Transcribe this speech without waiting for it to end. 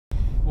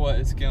What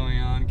is going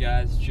on,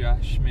 guys?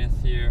 Josh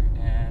Smith here,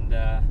 and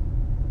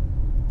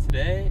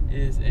today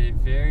is a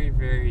very,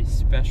 very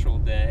special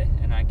day,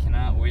 and I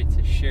cannot wait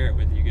to share it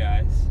with you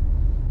guys.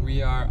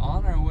 We are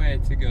on our way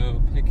to go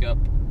pick up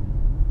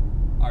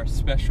our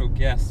special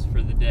guest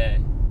for the day.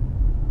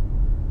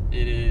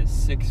 It is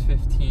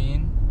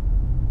 6:15.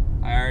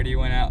 I already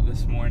went out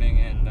this morning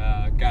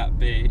and got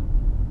bait.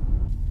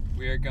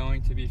 We are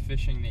going to be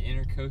fishing the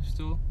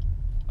intercoastal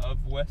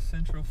of West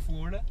Central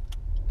Florida.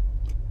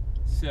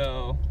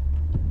 So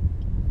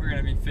we're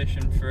gonna be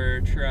fishing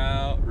for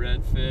trout,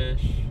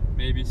 redfish,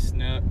 maybe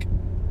snook,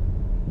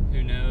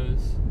 who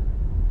knows.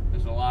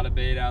 There's a lot of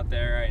bait out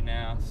there right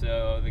now,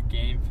 so the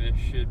game fish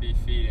should be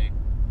feeding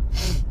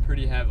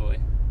pretty heavily.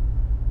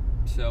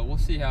 So we'll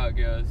see how it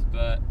goes,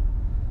 but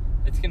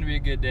it's gonna be a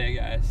good day,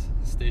 guys.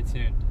 Stay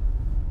tuned.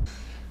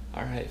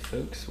 All right,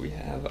 folks, we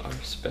have our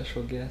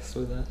special guest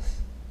with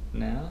us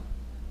now,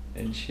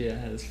 and she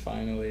has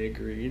finally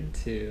agreed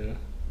to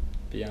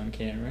be on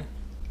camera.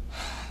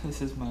 This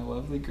is my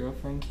lovely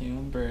girlfriend,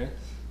 Kaelyn,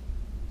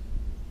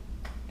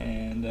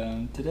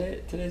 and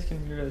today's gonna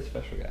be really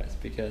special, guys,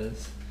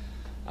 because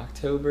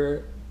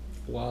October,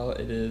 while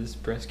it is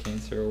Breast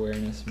Cancer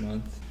Awareness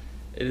Month,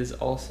 it is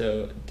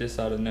also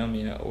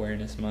Dysautonomia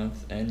Awareness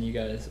Month, and you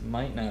guys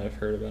might not have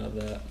heard about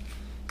that.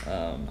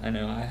 I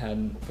know I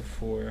hadn't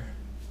before.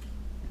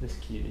 This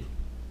cutie.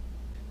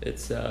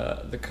 It's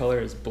the color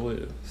is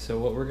blue. So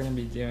what we're gonna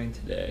be doing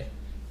today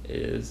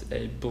is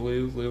a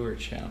blue lure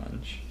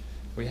challenge.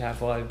 We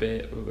have live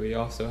bait, but we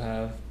also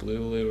have blue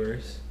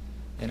lures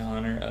in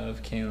honor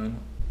of Kaelyn.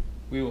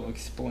 We will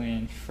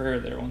explain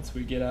further once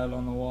we get out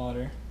on the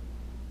water.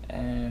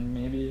 And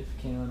maybe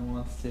if Kaelyn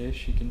wants to,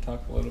 she can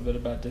talk a little bit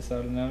about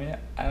dysautonomia.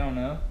 I don't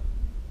know.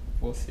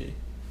 We'll see.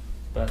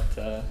 But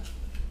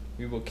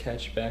we will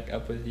catch back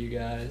up with you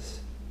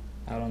guys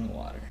out on the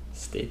water.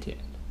 Stay tuned.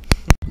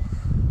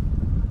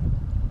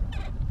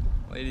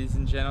 Ladies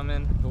and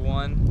gentlemen, the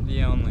one,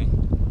 the only,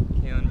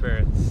 Kaelyn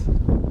Burris.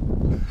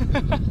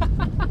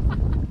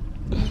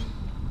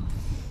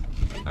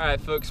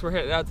 Alright, folks, we're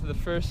headed out to the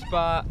first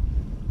spot.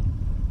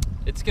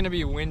 It's going to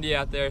be windy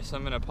out there, so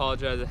I'm going to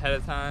apologize ahead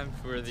of time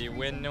for the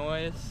wind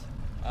noise.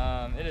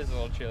 It is a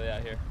little chilly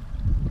out here.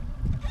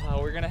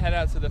 We're going to head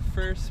out to the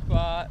first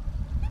spot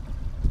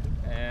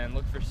and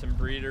look for some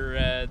breeder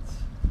reds,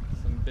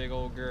 some big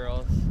old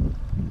girls.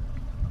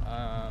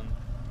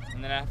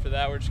 And then after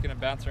that, we're just going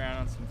to bounce around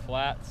on some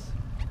flats.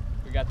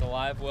 We got the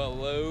live well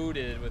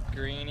loaded with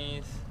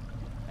greenies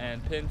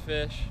and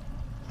pinfish.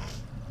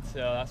 So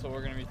that's what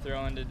we're going to be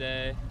throwing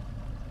today,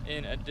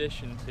 in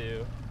addition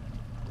to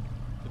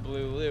the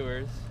blue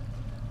lures,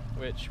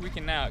 which we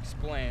can now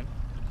explain.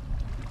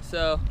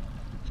 So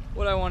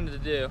what I wanted to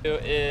do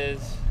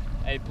is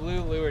a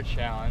blue lure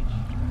challenge.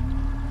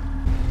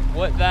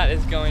 What that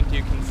is going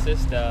to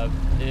consist of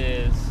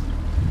is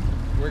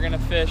we're going to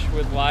fish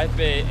with live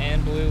bait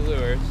and blue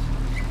lures.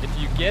 If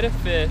you get a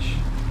fish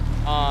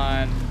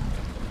on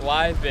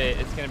live bait,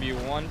 it's going to be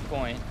 1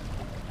 point.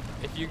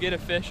 If you get a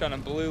fish on a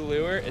blue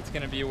lure, it's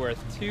going to be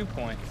worth 2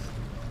 points.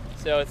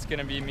 So it's going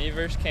to be me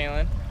versus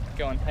Kaelyn,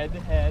 going head to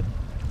head,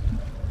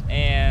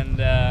 and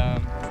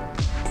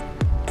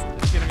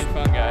it's going to be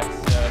fun, guys,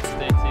 so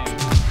stay tuned.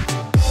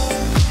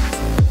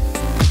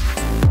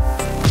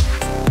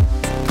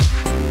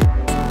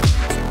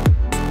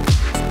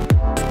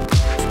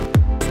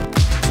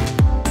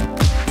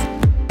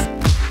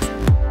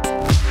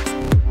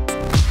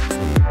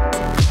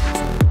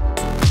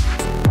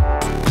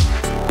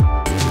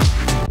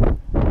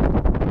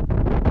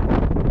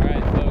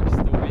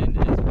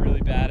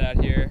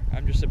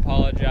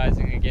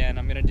 Apologizing again.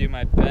 I'm gonna do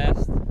my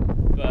best,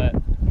 but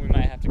we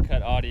might have to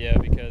cut audio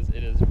because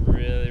it is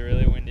really,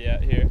 really windy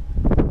out here.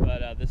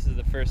 But this is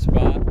the first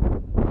spot.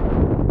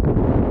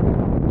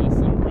 Got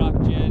some rock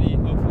jetty.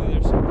 Hopefully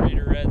there's some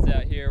breeder reds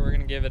out here. We're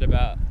gonna give it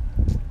about,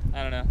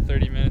 I don't know,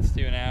 30 minutes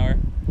to an hour.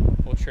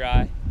 We'll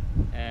try,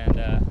 and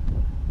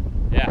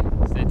yeah,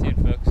 stay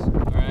tuned, folks.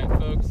 All right,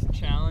 folks,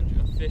 challenge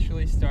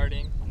officially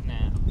starting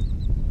now.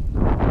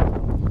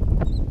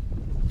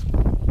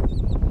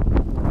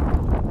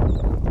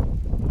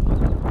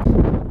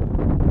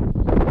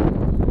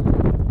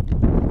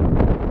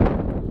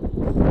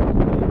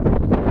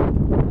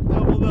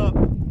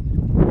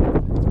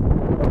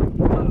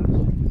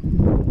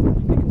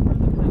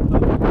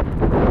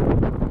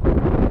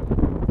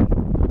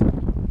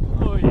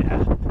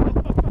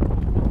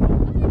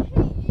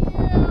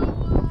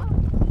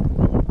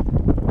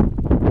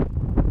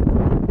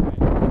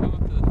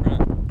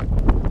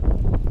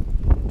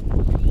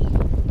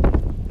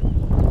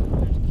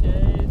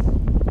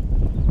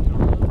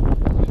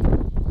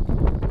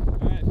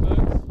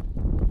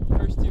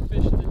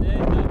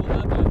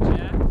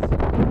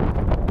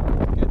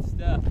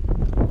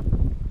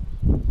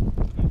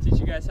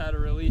 How to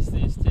release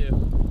these two.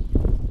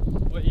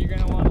 What you're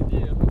going to want to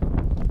do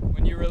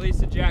when you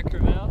release a Jack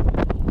Crevalle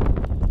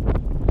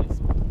is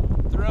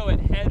throw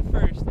it head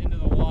first into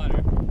the water,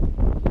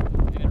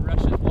 and it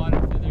rushes water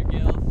through their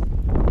gills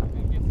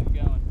and gets them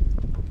going.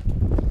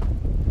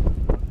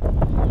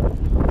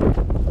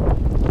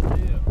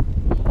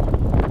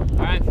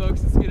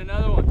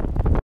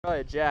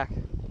 probably a jack.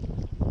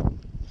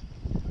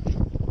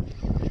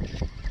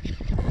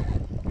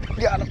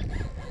 Got him.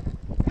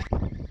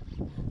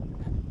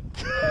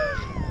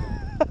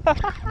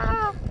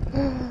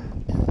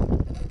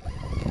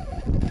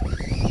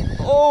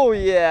 Oh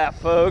yeah,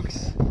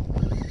 folks.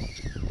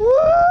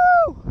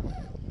 Woo!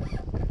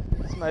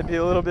 This might be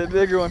a little bit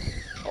bigger one.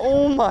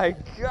 Oh my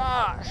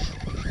gosh.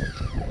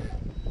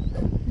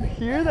 You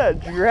hear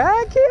that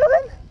drag,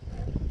 Kaelyn?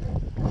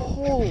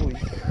 Holy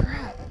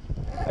crap.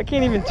 I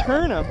can't even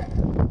turn him.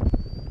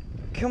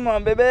 Come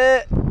on, baby.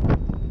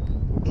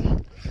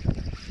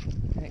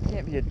 It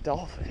can't be a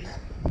dolphin,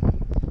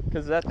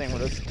 because that thing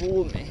would have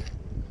schooled me.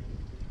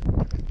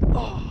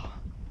 Oh.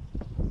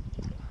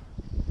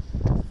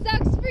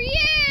 Sucks for you!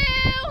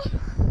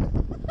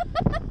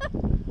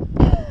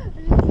 I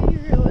didn't think you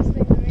were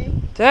listening to me.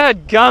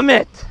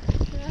 Dadgummit!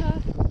 Yeah.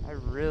 I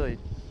really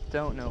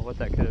don't know what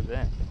that could have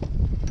been.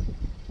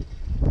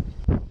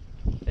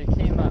 It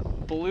came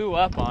up, blew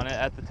up on it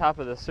at the top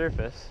of the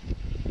surface,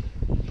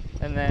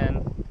 and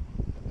then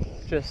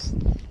just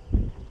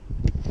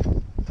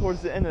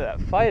towards the end of that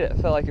fight, it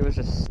felt like it was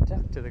just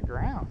stuck to the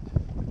ground.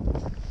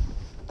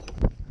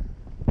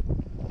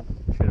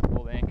 Should have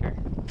pulled anchor.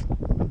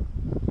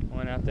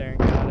 Went out there and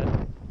got it.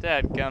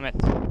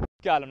 Dadgummit.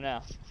 Got him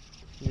now.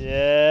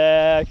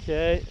 Yeah,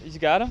 okay. You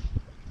got him?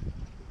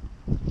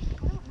 I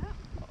don't know.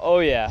 Oh,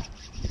 yeah.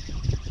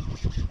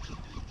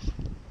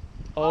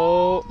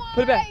 Oh, my!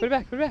 put it back, put it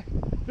back, put it back.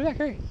 Put it back,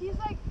 hurry. He's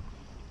like,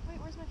 wait,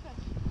 where's my fish?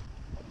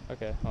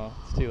 Okay, well,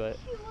 it's too late.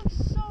 He looks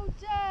so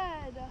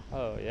dead.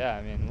 Oh, yeah,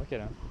 I mean, look at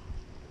him.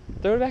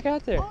 Throw it back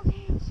out there.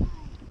 Okay, I'm sorry.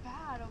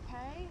 Bad,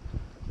 okay?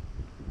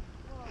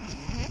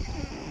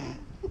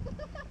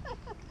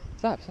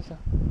 Stop, stop, stop.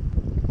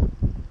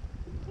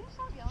 Can you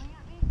stop yelling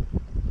at me?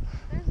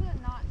 There's a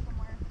knot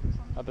somewhere.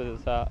 Up at the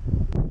top.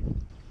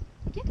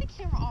 Get the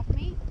camera off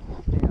me.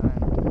 Hang on.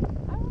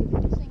 I don't like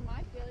producing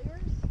my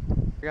failures.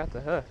 I got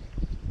the hook.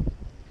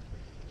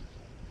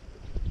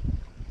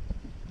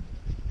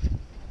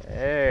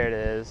 There it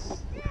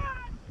is.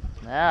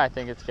 Now I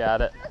think it's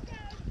got it.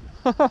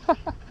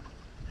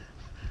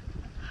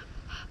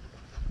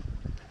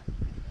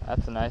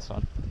 That's a nice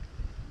one.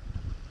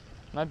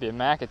 Might be a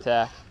Mac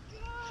attack.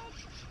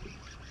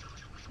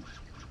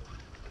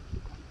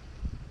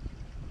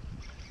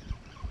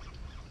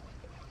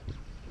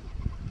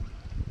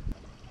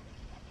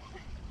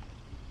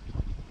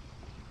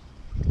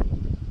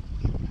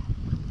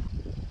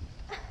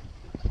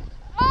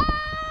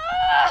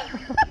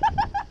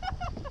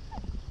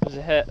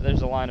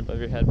 There's a line above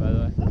your head, by the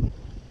way.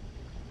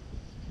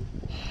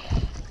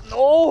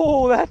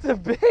 Oh, that's a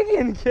big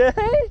one,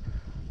 Kay!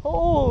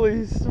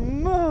 Holy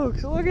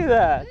smokes, look at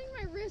that! I think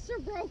my wrists are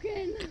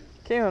broken.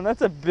 Kaelyn,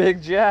 that's a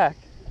big jack.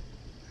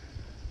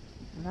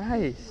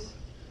 Nice.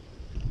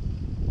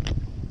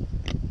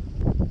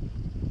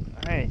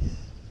 Nice.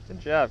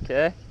 Good job,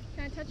 Kay.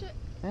 Can I touch it?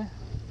 Yeah.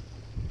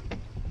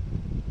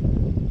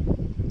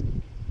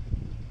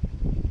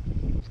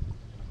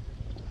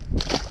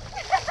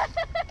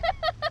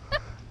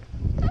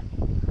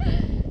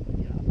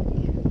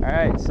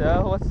 Alright,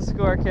 so what's the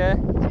score, Kay?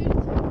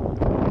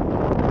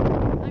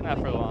 2-2. Not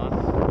for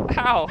long.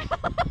 Ow!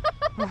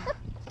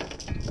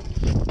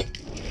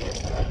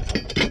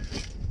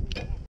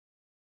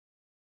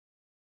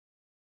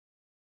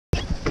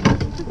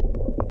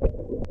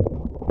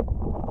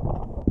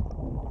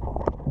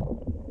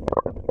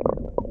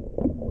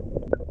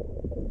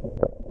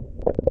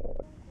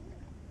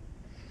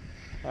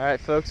 Alright,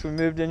 folks, we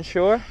moved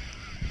inshore,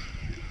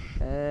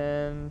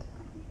 and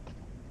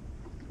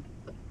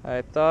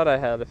I thought I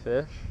had a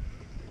fish.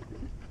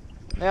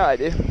 Now I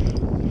do.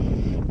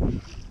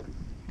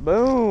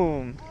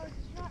 Boom!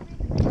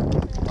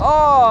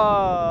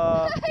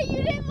 Oh!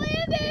 You didn't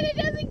land it! It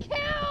doesn't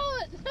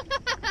count!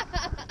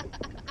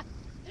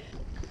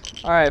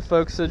 Alright,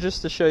 folks, so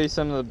just to show you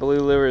some of the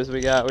blue lures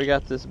we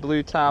got this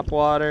blue top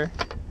water,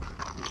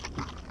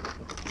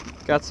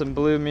 got some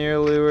blue mirror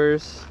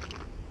lures,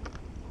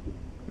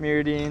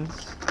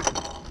 Mirrodines.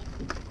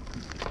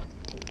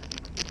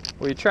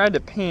 We tried to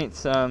paint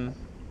some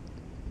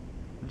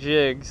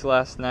jigs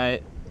last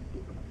night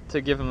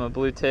to give them a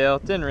blue tail.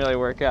 It didn't really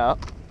work out.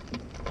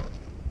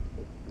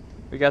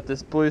 We got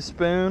this blue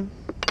spoon,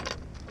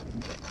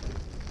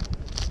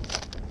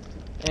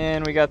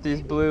 and we got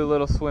these blue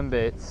little swim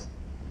baits.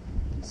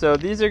 So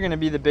these are going to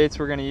be the baits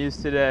we're going to use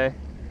today,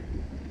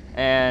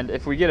 and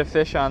if we get a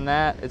fish on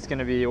that, it's going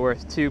to be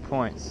worth 2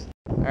 points.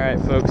 Alright,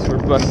 folks, we're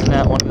busting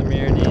out one of the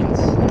Mirrodines.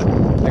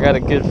 I got a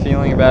good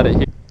feeling about it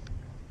here.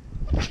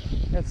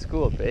 Got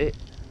school of bait.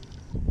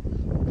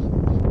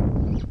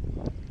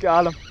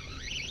 Got him.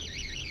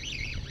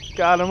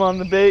 Got him on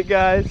the bait,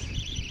 guys.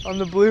 On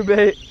the blue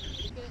bait.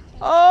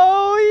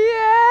 Oh,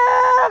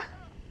 yeah!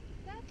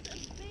 That's a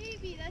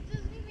baby. That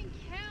doesn't even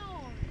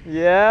count.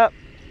 Yep.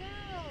 No.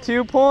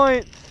 2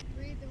 points.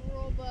 Read the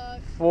rule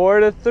book.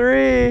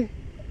 4-3.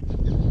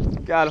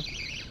 Got him.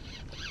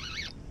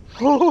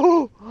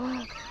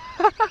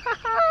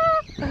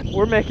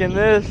 We're making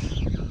this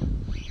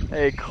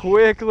a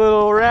quick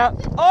little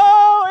round.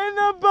 Oh, in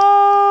the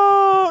boat!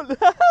 Same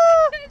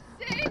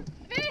thing.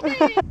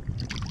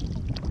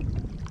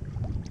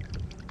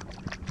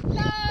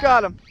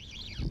 Got him.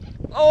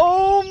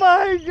 Oh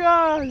my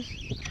gosh.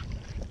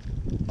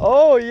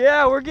 Oh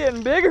yeah, we're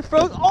getting bigger,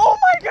 folks. Oh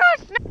my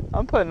gosh.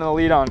 I'm putting the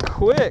lead on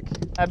quick.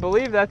 I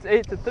believe that's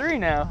 8-3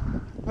 now.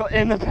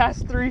 In the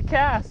past 3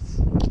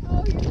 casts.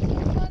 Oh, you're so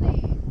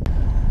funny.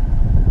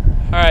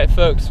 All right,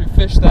 folks, we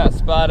fished that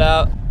spot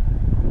out.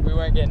 We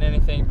weren't getting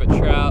anything but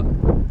trout,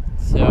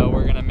 so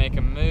we're gonna make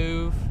a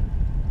move.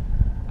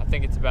 I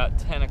think it's about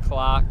 10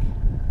 o'clock.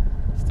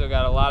 Still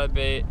got a lot of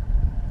bait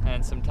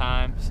and some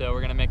time, so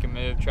we're gonna make a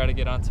move, try to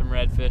get on some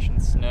redfish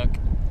and snook.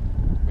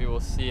 We will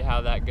see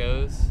how that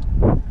goes.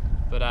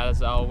 But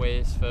as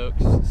always,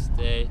 folks,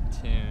 stay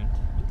tuned.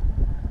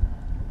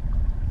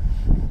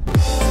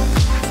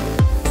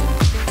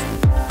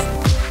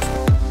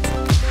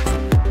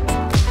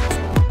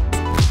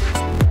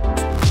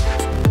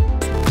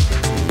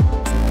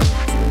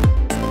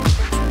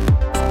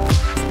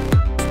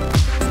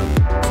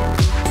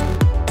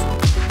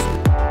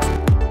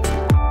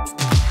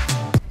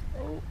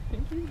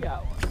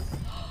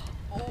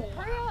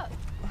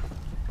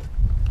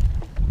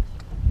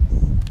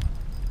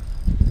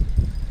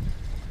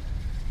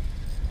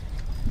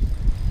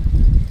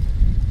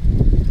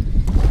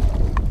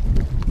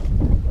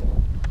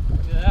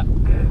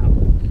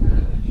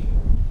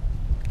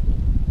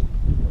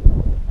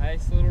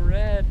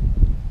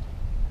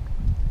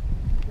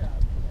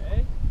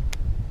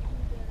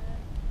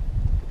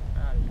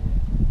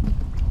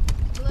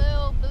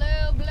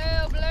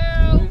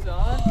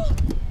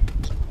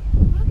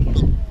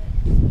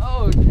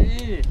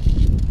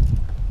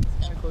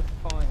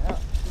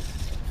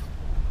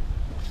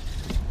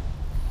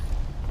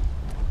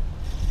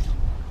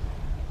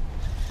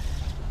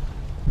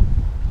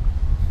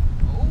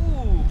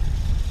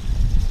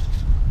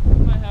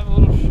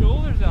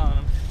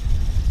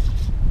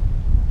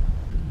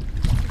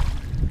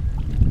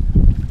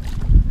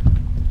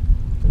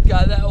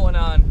 Got that one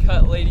on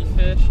cut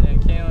ladyfish,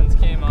 and Kaelyn's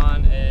came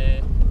on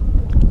a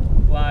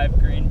live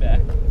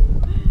greenback.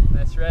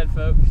 Nice red,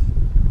 folks.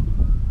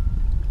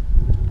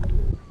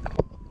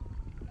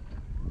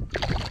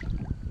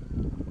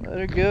 Let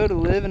her go to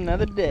live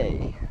another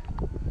day.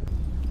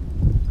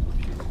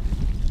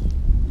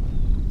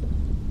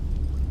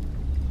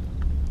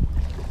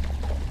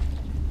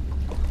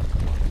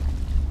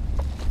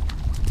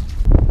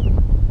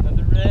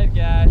 Another red,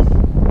 guys.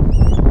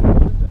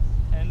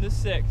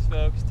 10-6,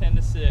 folks.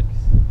 10-6.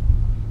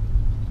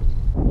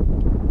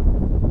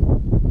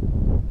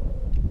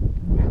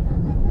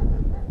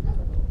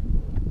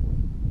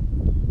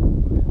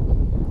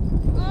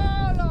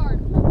 Oh, Lord.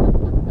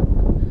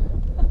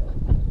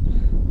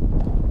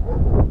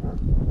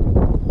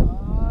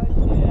 Oh,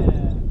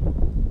 yeah.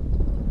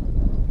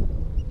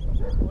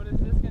 What is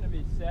this going to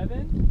be?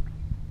 7?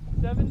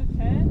 7 to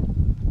 10?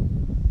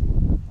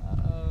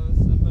 Uh-oh,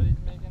 somebody's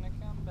making a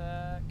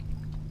comeback.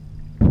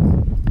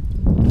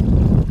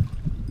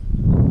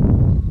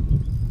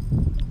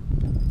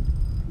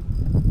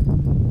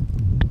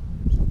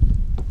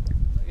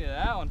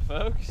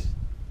 Folks,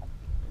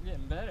 we're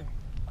getting better.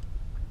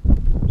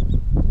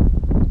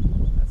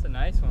 That's a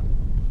nice one.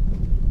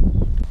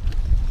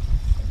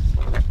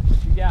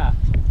 What you got?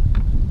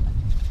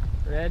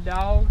 Red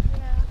dog?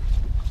 Yeah.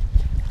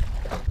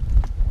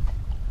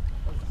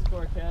 What's the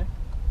score, Kay?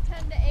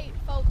 10-8,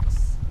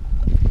 folks.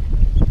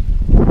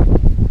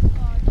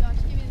 Oh, Josh,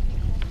 give me the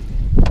big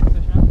one.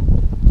 Fish on?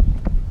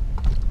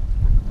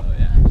 Oh,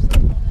 yeah. I'm just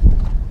holding it.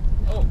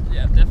 Oh,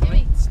 yeah,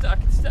 definitely. It's stuck,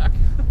 it's stuck.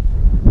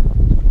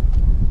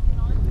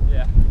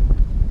 Yeah.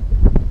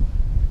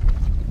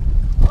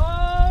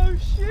 Oh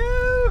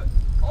shoot!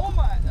 Oh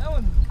my, that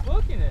one's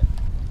booking it.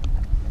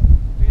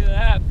 Look at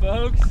that,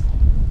 folks.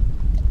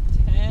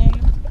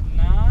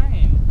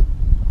 10-9.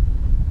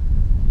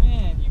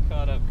 Man, you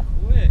caught up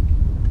quick.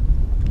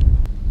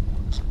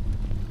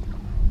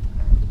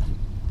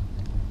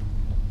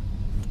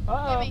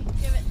 Uh-oh. Give me,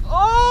 give it.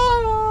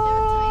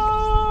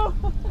 Oh!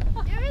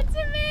 Give it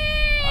to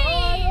me!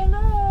 I don't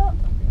know.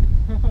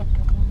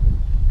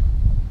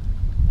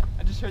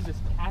 I just heard this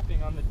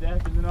tapping on the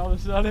deck, and then all of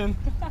a sudden,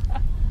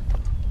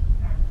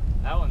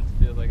 that one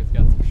feels like it's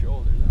got some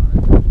shoulders on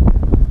it.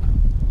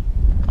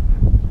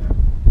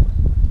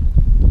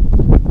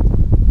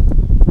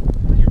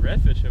 How many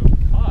redfish have we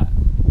caught? I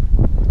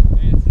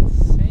mean, it's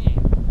insane.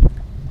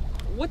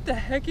 What the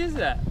heck is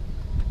that?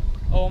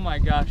 Oh my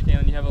gosh,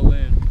 Kaelyn, you have a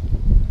loon.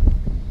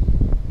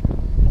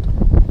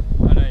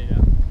 Oh no, you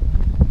don't.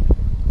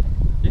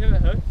 You have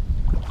it hooked?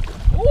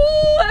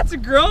 Oh, that's a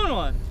grown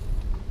one.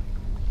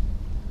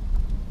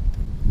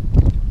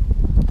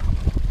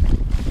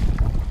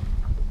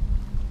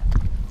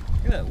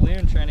 Look at that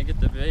loon trying to get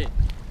the bait.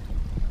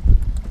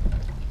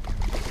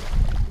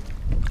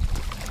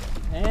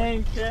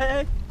 Hang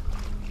check.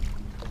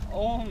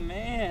 Oh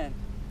man.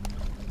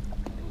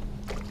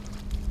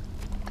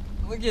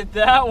 Look at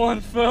that one,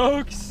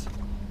 folks.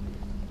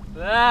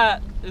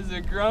 That is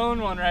a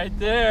grown one right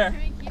there. Can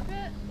we keep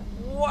it?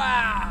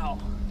 Wow.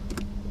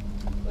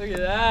 Look at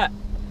that.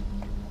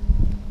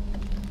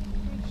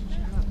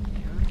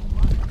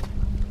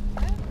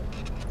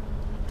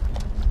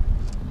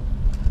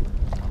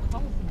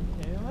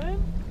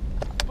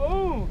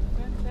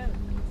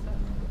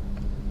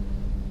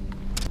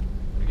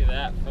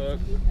 that,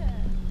 folks.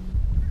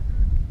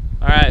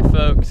 Alright,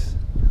 folks.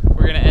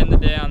 We're going to end the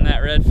day on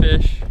that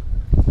redfish.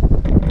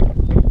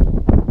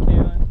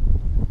 Kaelyn,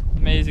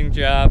 amazing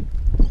job.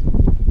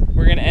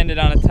 We're going to end it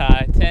on a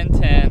tie,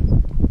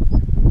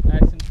 10-10.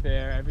 Nice and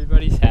fair.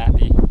 Everybody's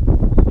happy.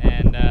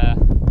 And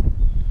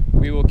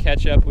we will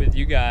catch up with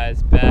you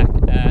guys back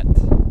at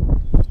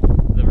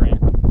the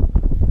ramp.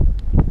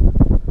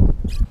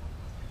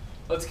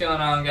 What's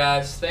going on,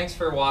 guys? Thanks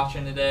for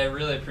watching today.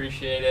 Really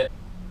appreciate it.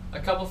 A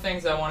couple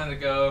things I wanted to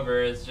go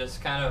over is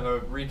just kind of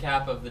a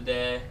recap of the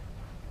day,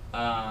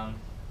 and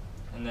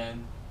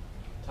then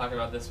talk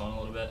about this one a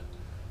little bit.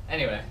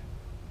 Anyway,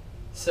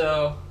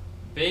 so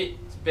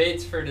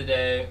baits for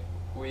today,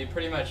 we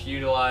pretty much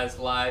utilized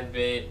live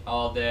bait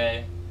all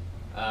day.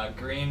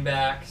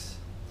 Greenbacks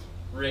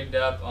rigged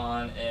up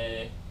on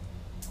a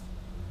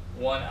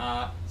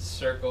 1/0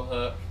 circle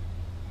hook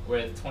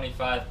with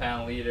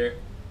 25-pound leader.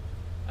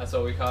 That's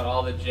what we caught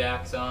all the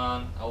jacks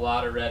on, a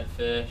lot of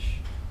redfish,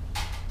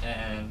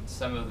 and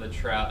some of the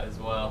trout as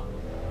well.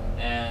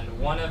 And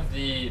one of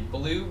the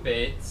blue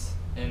baits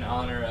in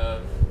honor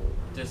of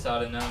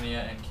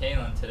Dysautonomia and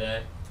Kaelyn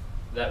today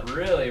that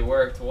really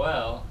worked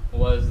well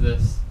was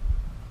this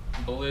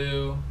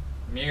blue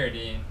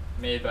Mirrodine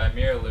made by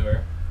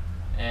Mirrolure.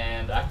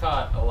 And I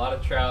caught a lot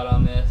of trout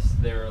on this.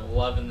 They were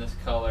loving this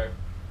color,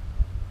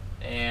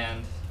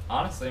 and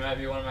honestly it might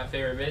be one of my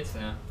favorite baits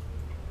now.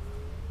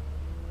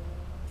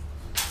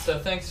 So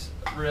thanks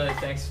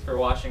for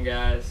watching,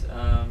 guys.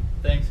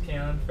 Thanks,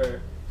 Kaelyn, for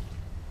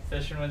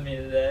fishing with me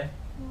today.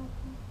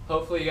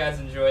 Hopefully you guys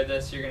enjoyed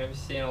this. You're going to be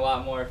seeing a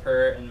lot more of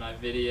her in my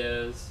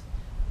videos.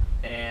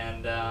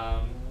 And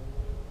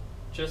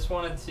just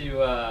wanted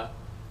to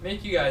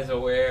make you guys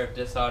aware of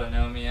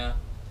dysautonomia,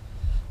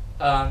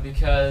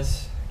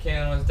 because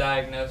Kaelyn was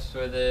diagnosed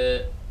with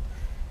it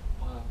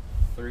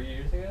 3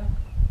 years ago?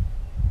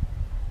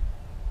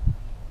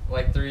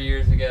 Like 3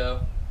 years ago.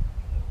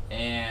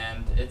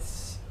 And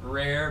it's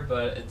rare,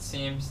 but it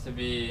seems to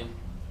be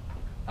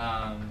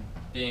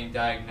being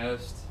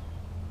diagnosed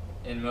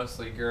in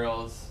mostly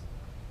girls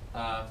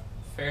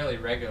fairly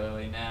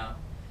regularly now.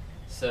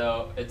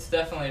 So it's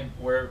definitely,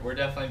 we're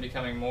definitely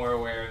becoming more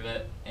aware of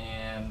it,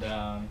 and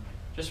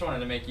just wanted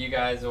to make you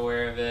guys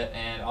aware of it,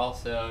 and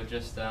also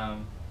just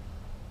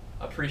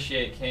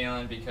appreciate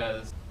Kaelyn,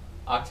 because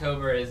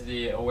October is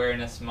the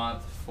awareness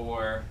month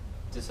for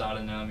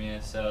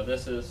dysautonomia. So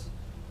this is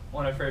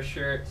one of her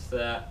shirts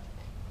that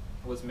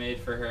was made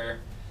for her,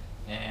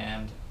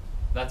 and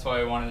that's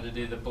why we wanted to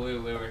do the blue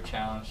lure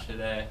challenge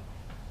today,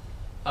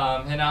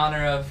 in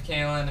honor of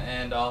Kaelyn,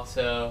 and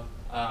also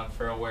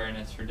for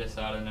awareness for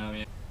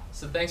dysautonomia.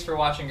 So thanks for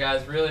watching,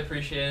 guys. Really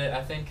appreciate it.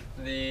 I think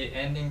the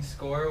ending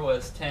score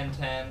was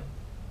 10-10,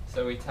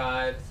 so we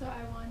tied. So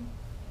I won.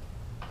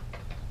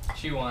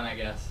 She won, I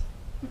guess.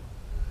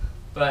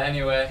 But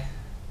anyway,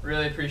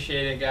 really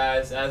appreciate it,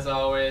 guys. As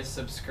always,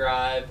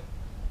 subscribe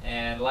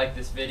and like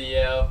this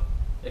video.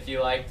 If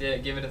you liked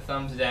it, give it a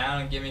thumbs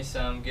down and give me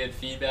some good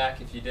feedback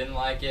if you didn't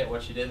like it,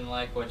 what you didn't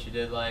like, what you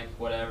did like,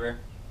 whatever.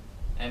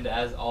 And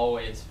as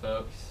always,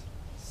 folks,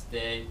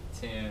 stay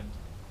tuned.